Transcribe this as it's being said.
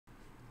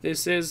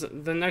This is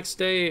the next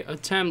day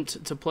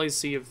attempt to play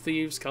Sea of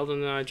Thieves. Keldon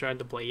and I tried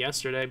to play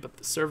yesterday, but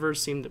the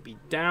servers seem to be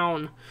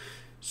down.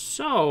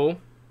 So,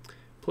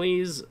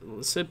 please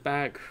sit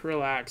back,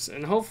 relax,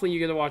 and hopefully you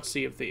get to watch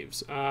Sea of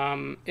Thieves.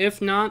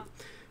 If not,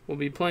 we'll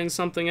be playing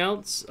something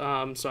else,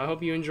 so I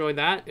hope you enjoy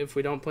that if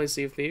we don't play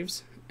Sea of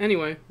Thieves.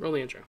 Anyway, roll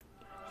the intro.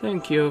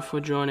 Thank you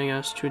for joining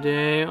us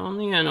today on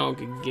the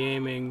Anarchy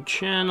Gaming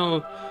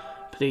channel.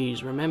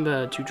 Please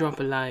remember to drop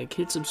a like,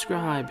 hit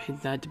subscribe,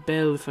 hit that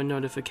bell for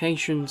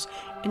notifications,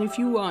 and if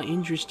you are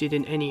interested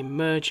in any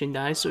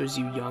merchandise, or as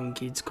you young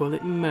kids call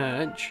it,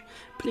 merch,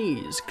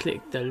 please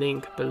click the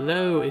link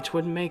below. It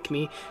would make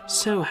me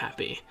so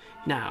happy.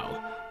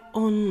 Now,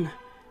 on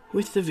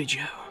with the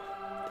video.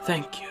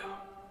 Thank you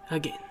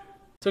again.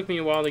 It took me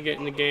a while to get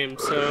in the game,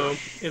 so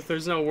if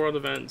there's no world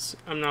events,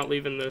 I'm not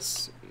leaving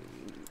this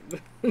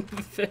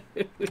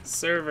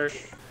server.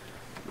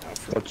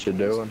 What you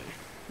doing?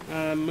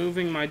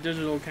 Moving my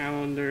digital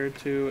calendar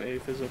to a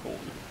physical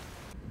one.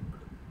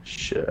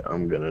 Shit,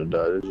 I'm gonna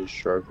die. There's a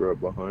shark right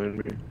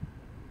behind me.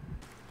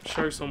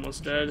 Shark's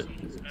almost dead.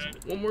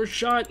 One more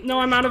shot. No,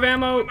 I'm out of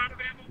ammo.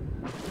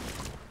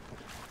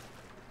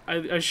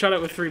 I shot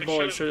it with 3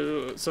 bullets,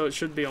 so it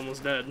should be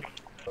almost dead.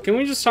 Can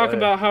we just talk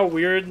about how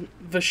weird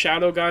the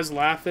shadow guy's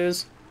laugh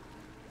is?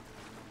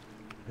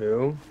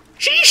 Who?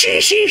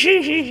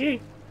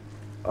 She.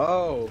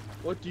 Oh,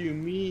 what do you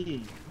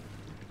mean?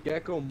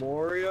 Gecko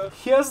Moria?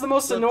 He has the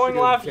most annoying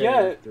laugh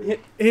yet.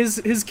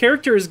 His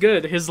character is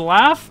good. His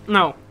laugh?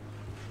 No.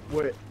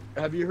 Wait,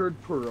 have you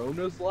heard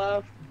Perona's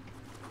laugh?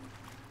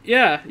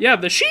 Yeah,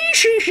 the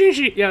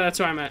she. Yeah, that's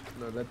what I meant.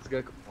 No, that's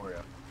Gecko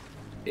Moria.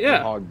 Yeah.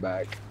 The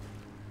hogback.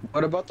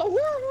 What about the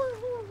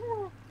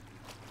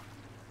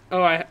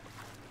Oh, I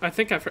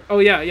think I've heard. Oh,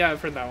 yeah,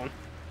 I've heard that one.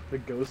 The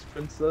ghost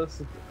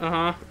princess?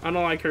 I don't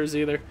like hers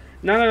either.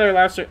 None of their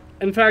laughs are.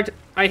 In fact,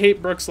 I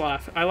hate Brooke's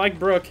laugh. I like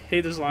Brooke,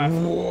 hate his laugh.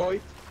 What?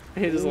 I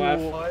hate his laugh.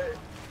 What?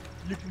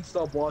 You can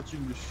stop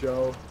watching the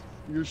show.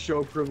 Your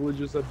show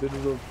privileges have been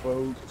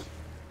revoked.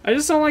 I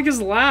just don't like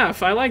his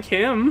laugh. I like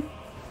him.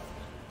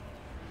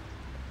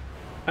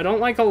 I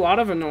don't like a lot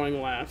of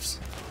annoying laughs.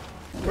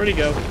 Where'd he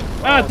go?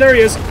 Ah, there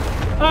he is.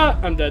 Ah,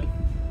 I'm dead.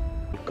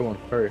 Come on,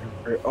 hurry.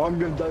 Oh, I'm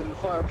gonna die in the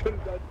fire. I'm gonna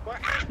die in the fire.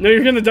 No,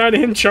 you're gonna die to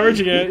him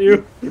charging at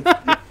you.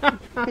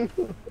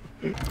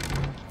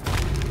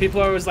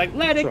 People are always like,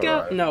 let it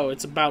go. Right. No,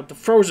 it's about the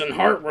frozen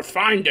heart we're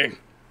finding.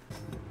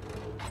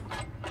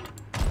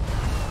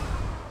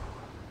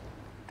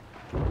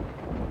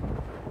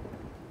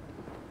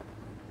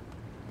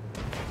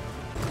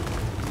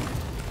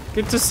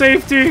 Get to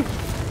safety.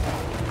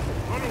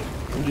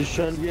 I'm just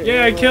trying to get.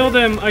 Yeah, I killed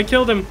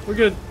him. We're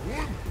good.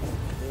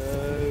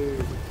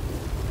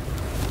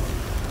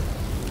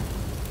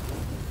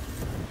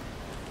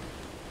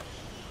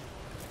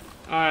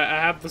 Alright, I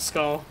have the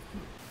skull.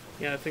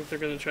 Yeah, I think they're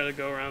gonna try to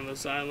go around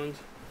this island.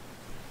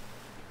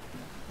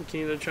 We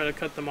can either try to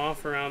cut them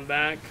off around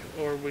back,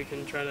 or we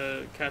can try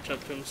to catch up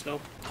to them still.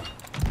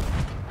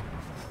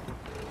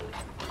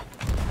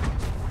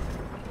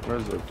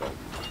 Where's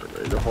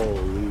the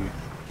holy?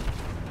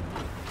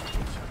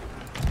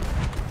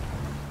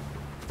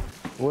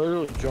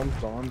 Literally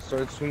jumped on,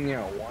 started swinging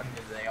at one,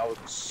 and they all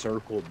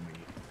circled me.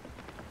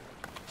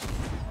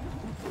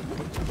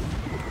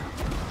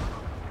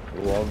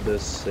 Love to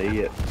see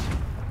it.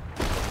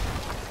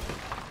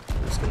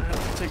 I'm just gonna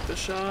have to take the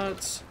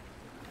shots.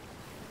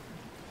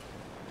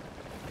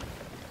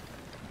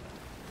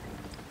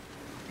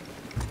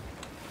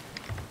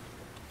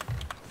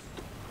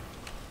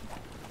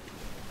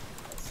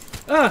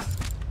 Ah!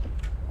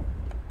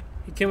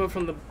 He came up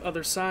from the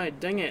other side.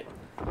 Dang it.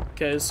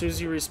 Okay, as soon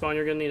as you respawn,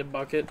 you're gonna need a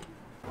bucket.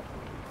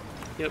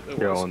 Yep, it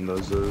was. One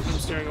those is. I'm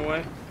steering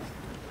away.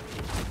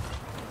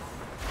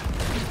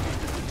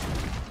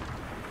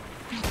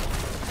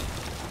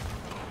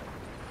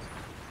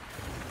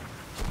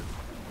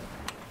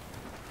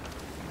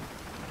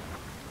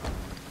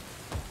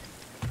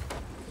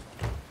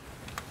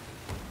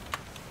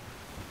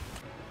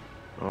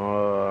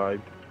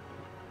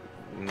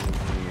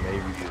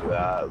 Maybe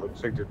that.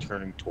 Looks like they're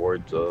turning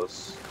towards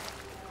us.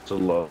 So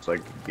looks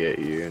like to get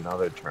you. Now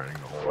they're turning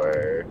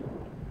away.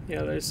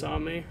 Yeah, they saw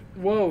me.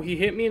 Whoa, he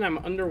hit me and I'm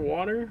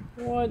underwater?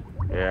 What?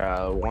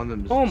 Yeah, one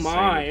of them. Oh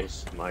my! A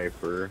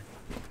sniper.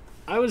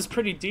 I was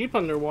pretty deep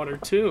underwater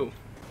too.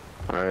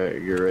 All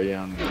right, you're ready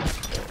on.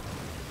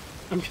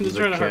 I'm gonna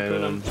try to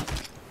harpoon him.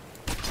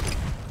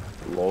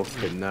 Lol,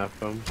 kidnap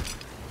him.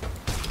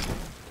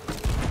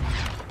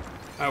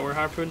 Alright, we're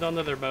harpooned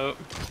onto their boat.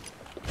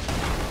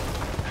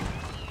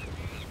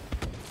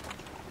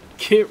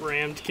 Get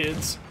rammed,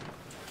 kids.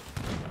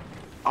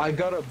 I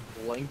got a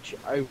blank.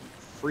 I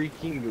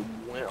freaking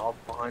went off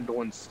behind the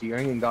one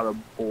steering and got a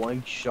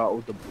blank shot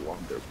with the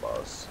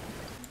blunderbuss.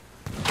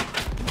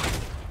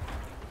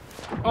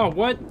 Oh,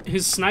 what?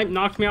 His snipe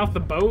knocked me off the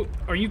boat?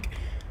 Are you...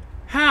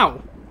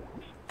 How?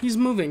 He's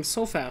moving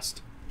so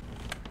fast.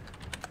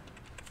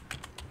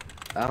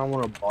 I don't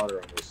want to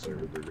bother on this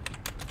server.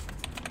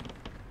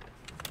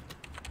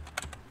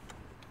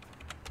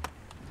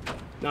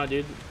 Nah,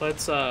 dude.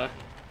 Let's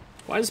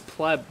Why is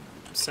pleb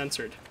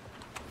censored?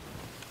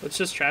 Let's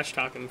just trash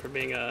talk him for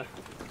being a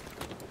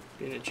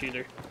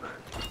cheater.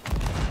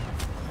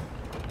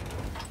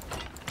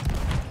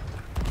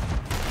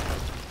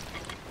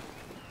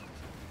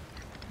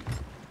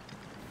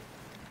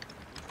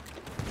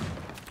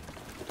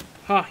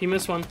 Huh, he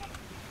missed one.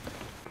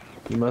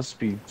 You must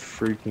be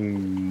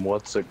freaking,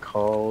 what's it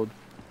called?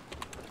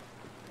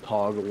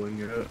 Toggling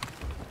it.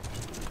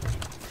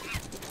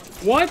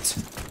 What?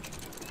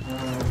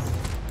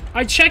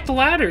 I checked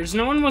ladders.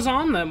 No one was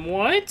on them.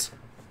 What?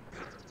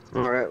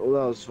 Alright, well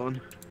that was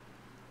fun.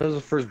 That was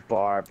the first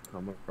bar I've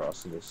come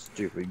across in this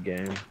stupid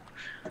game.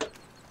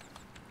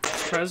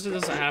 Surprised it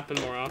doesn't happen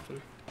more often.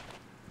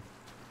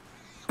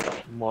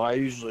 Well, I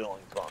usually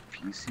only go on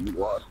PC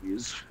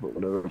lobbies, but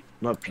whatever.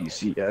 Not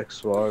PC,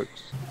 Xbox.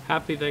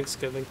 Happy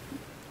Thanksgiving.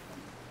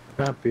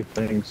 Happy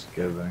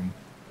Thanksgiving.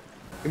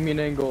 Give me an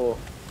angle.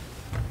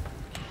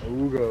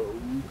 Ooga,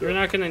 ooga. You're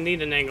not gonna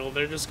need an angle.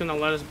 They're just gonna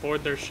let us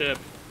board their ship.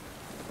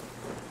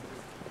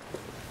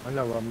 I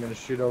know, but I'm gonna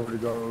shoot over to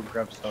go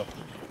grab stuff.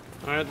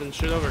 Alright, then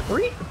shoot over.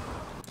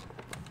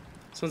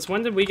 Since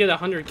when did we get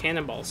 100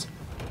 cannonballs?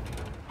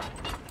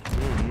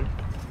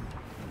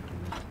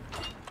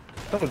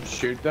 Don't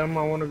shoot them,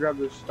 I want to grab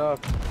their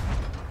stuff.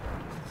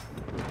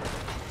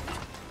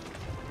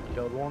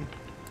 Killed one.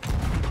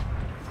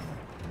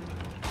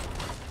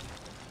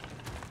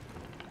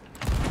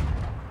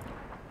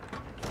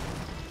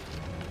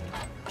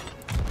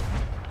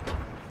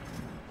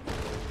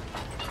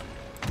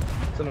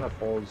 It's enough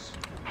holes.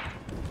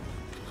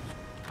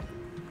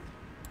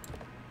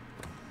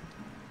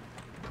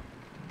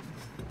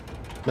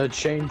 The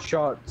chain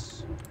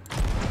shots.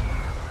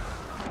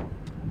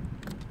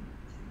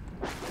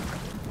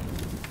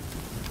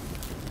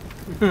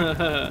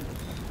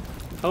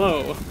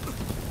 Hello.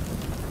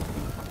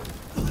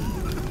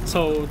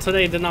 So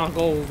today did not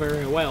go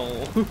very well.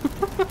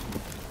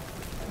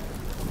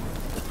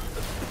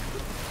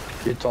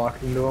 You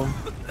talking to him?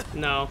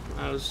 No,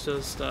 I was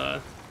just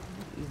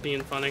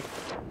being funny.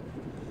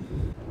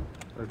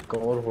 A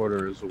gold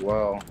hoarder as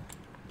well.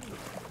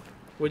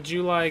 Would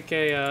you like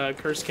a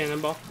cursed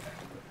cannonball?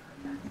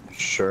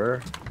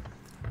 Sure.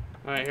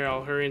 Alright, here,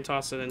 I'll hurry and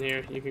toss it in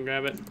here. You can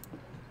grab it.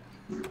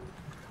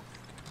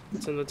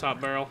 It's in the top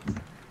barrel.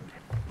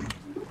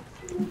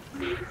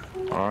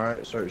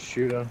 Alright, start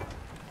shooting.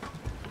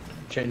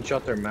 Chain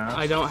shot their mask.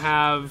 I don't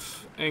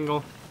have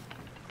angle.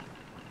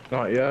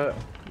 Not yet.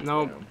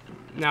 Nope.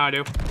 Now I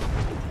do.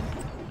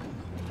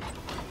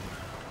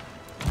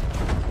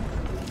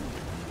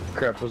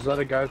 Crap, was that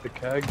a guy with the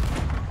keg?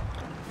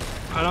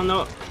 I don't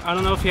know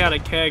if he had a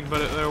keg, but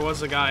there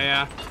was a guy,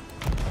 yeah.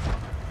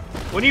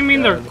 What do you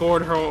mean they're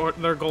gold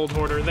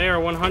hoarder? They are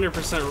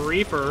 100%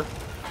 Reaper.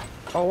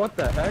 Oh, what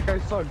the heck? I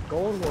saw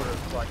gold hoarder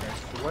flag, I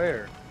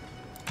swear.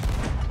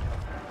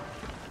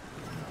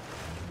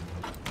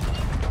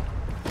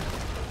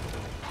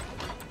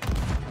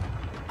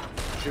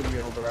 Shoot me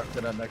over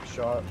after that next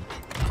shot.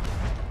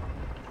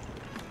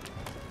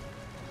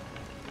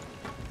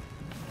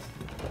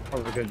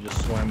 Probably could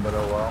just swim, but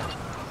oh well.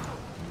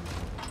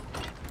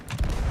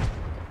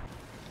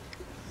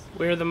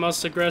 We're the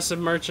most aggressive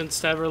merchants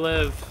to ever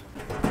live.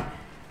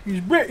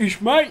 He's British,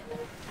 mate!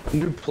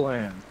 New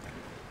plan.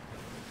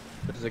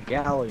 There's a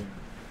galleon.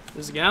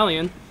 There's a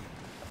galleon.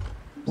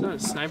 Is that a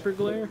sniper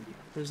glare?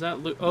 Or is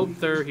that loot? Oh,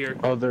 they're here.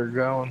 Oh, they're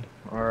going.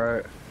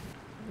 Alright.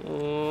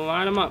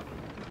 Line them up.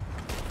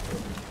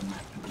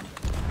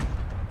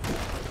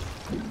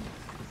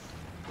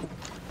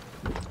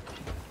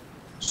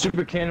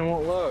 Super cannon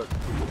won't load.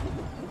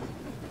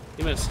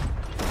 You missed.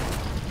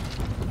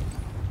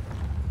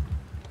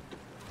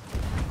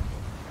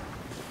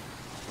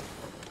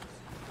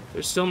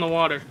 They're still in the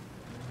water.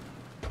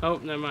 Oh,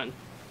 never mind.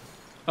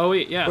 Oh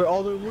wait, yeah. Wait,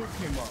 all their loot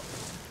came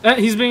up.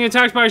 He's being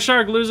attacked by a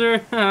shark,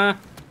 loser.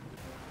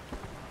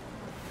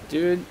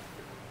 Dude,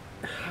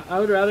 I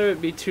would rather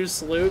it be 2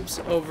 sloops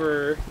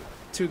over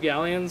 2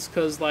 galleons,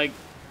 because, like,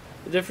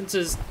 the difference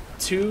is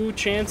 2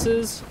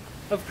 chances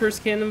of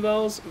cursed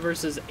cannonballs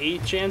versus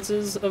 8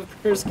 chances of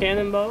cursed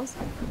cannonballs.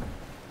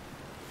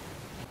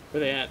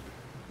 Where are they at?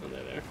 Oh,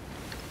 they're there.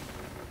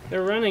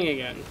 They're running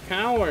again.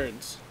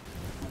 Cowards.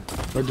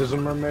 Wait, there's a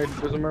mermaid.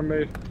 There's a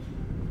mermaid.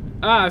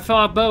 Ah, I fell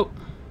off boat.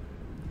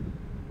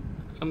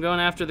 I'm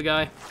going after the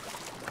guy.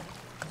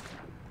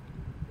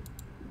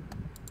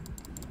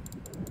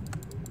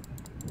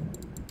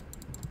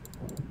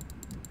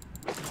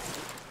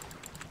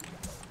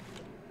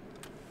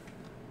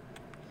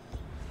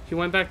 He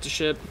went back to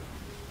ship.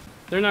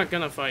 They're not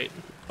gonna fight.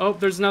 Oh,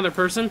 there's another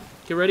person.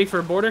 Get ready for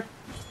a border.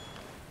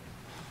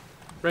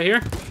 Right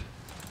here.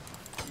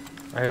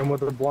 I hit him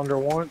with a blunder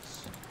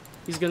once.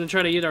 He's gonna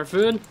try to eat our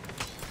food.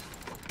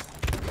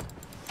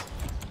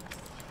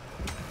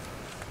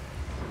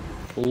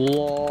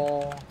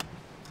 Lol.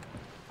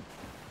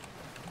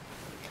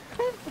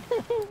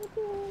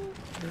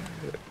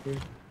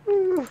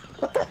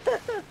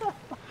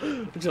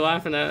 What you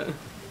laughing at?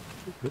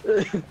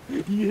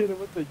 You hit him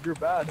with the you're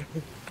bad.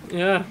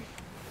 Yeah.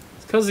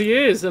 It's because he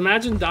is.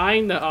 Imagine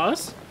dying to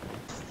us.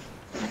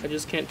 I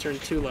just can't turn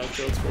too left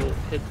or else we'll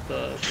hit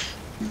the...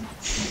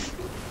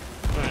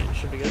 Alright,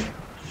 should be good.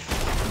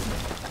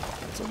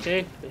 That's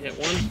okay. They hit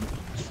one.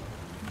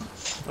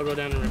 I'll go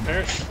down and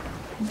repair it.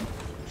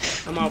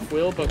 I'm off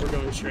wheel, but we're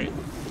going straight.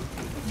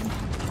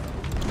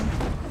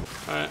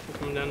 Alright, I'm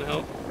coming down to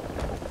help.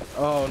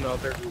 Oh no,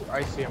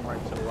 I see them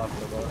right to the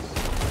left of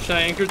us. Should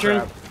I anchor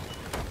turn? Crap.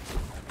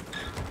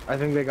 I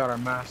think they got our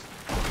mast.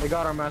 They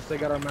got our mast, they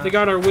got our mast. They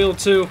got our wheel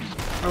too.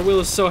 Our wheel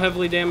is so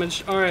heavily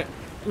damaged. Alright,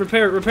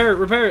 repair it, repair it,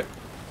 repair it.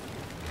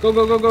 Go,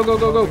 go, go, go, go,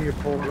 go, go.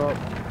 Pull it up.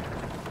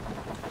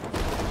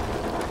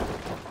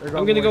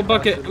 I'm gonna go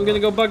bucket. I'm gonna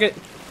go bucket.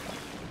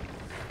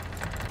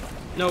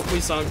 Nope, we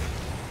sunk.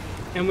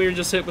 And we were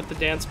just hit with the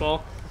dance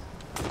ball.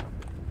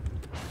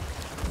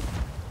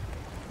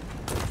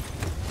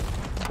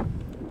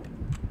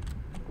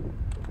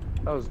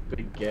 That was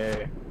big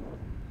gay.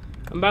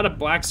 I'm about to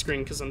black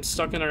screen because I'm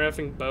stuck in our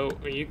effing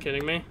boat. Are you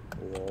kidding me?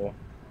 Whoa.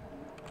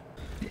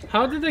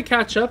 How did they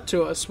catch up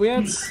to us? We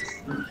had,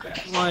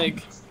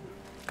 like,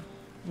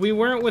 we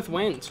weren't with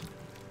wind.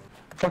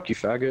 Fuck you,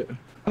 faggot.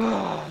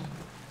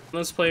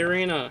 Let's play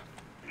arena.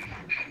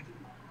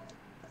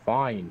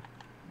 Fine.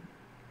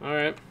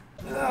 Alright.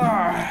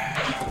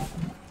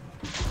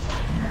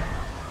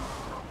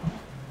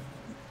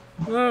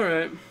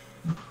 Alright.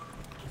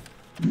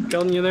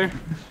 Kelton, you there?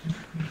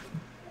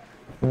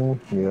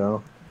 Yeah.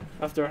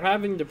 After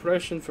having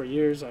depression for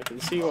years, I can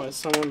see why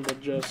someone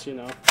would just, you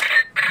know,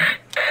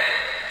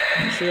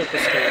 shoot up the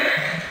sky.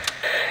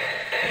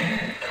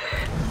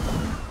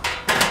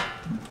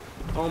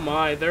 Oh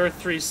my, there are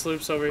 3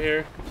 sloops over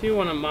here. If you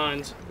wouldn't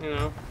mind, you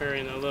know,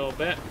 hurrying a little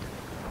bit.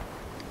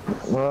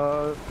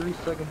 3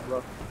 seconds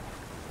left.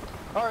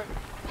 Alright.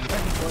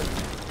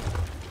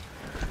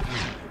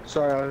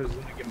 Sorry, I was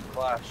gonna give him a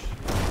flash.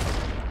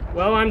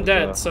 Well, I'm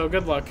dead, so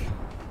good luck.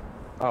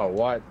 Oh,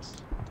 what?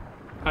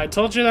 I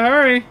told you to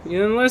hurry. You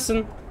didn't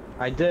listen.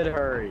 I did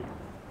hurry.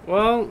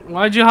 Well,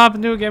 why'd you hop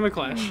into a game of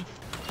Clash?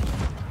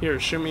 Here,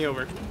 shoot me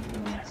over.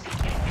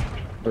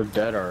 They're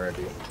dead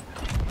already.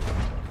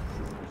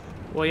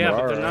 Well, yeah,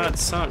 but they're not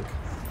sunk.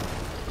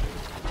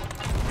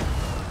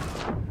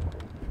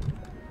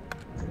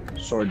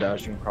 Sword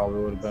dashing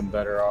probably would have been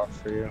better off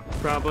for you.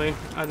 Probably.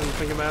 I didn't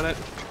think about it.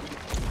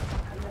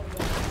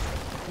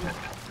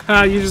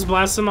 Ah, you just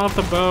blast them off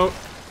the boat.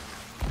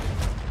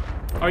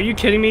 Are you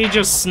kidding me? You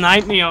just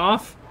sniped me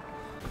off?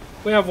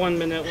 We have 1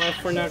 minute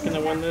left. We're not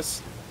gonna win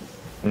this.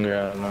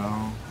 Yeah,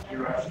 no.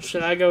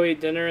 Should I go eat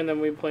dinner and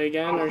then we play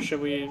again, or should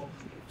we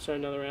start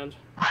another round?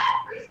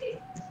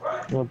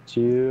 Up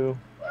to you.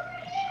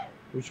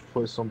 We should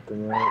play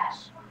something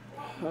else.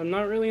 I'm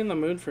not really in the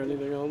mood for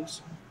anything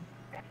else.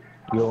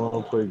 You want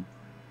to play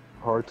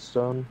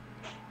Hearthstone?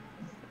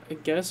 I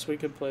guess we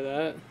could play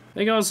that.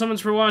 Thank you all so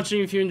much for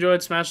watching. If you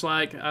enjoyed, smash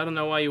like. I don't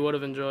know why you would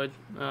have enjoyed.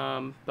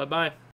 Bye-bye.